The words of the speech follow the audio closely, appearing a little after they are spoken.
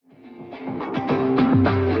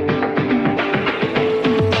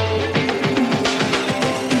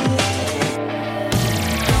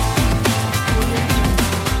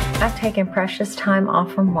taken precious time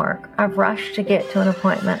off from work, I've rushed to get to an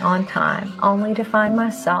appointment on time, only to find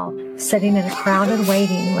myself sitting in a crowded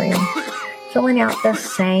waiting room, filling out the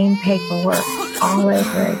same paperwork all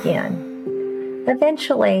over again.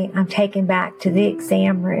 Eventually, I'm taken back to the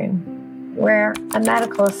exam room, where a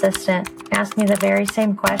medical assistant asked me the very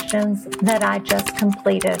same questions that I just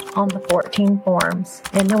completed on the 14 forms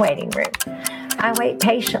in the waiting room. I wait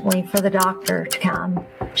patiently for the doctor to come.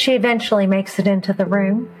 She eventually makes it into the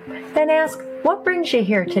room, then asks, "What brings you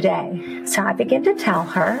here today?" So I begin to tell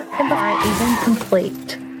her, and before I even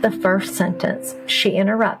complete the first sentence, she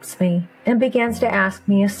interrupts me and begins to ask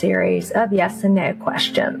me a series of yes and no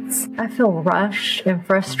questions. I feel rushed and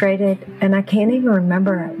frustrated, and I can't even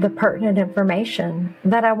remember the pertinent information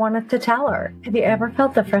that I wanted to tell her. Have you ever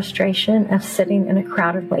felt the frustration of sitting in a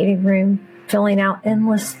crowded waiting room, filling out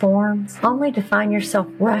endless forms, only to find yourself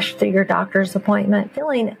rushed through your doctor's appointment,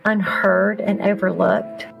 feeling unheard and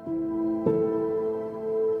overlooked?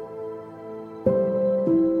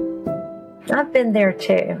 I've been there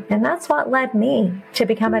too, and that's what led me to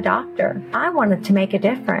become a doctor. I wanted to make a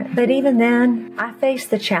difference, but even then, I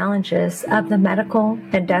faced the challenges of the medical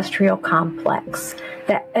industrial complex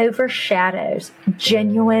that overshadows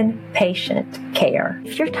genuine patient care.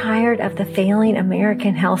 If you're tired of the failing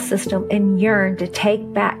American health system and yearn to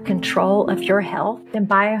take back control of your health, then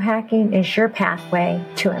biohacking is your pathway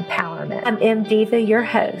to empowerment. I'm M.D.IVA, your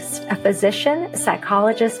host, a physician,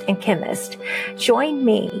 psychologist, and chemist. Join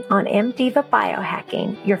me on M.D.IVA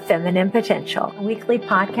Biohacking, Your Feminine Potential, a weekly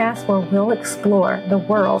podcast where we'll explore the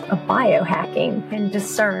world of biohacking and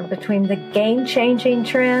discern between the game-changing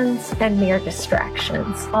trends and mere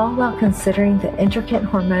distractions, all while considering the intricate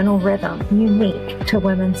hormonal rhythm unique to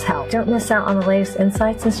women's health. Don't miss out on the latest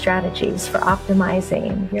insights and strategies for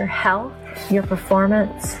optimizing your health, your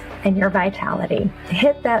performance, and your vitality.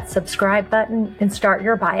 Hit that subscribe button and start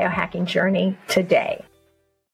your biohacking journey today.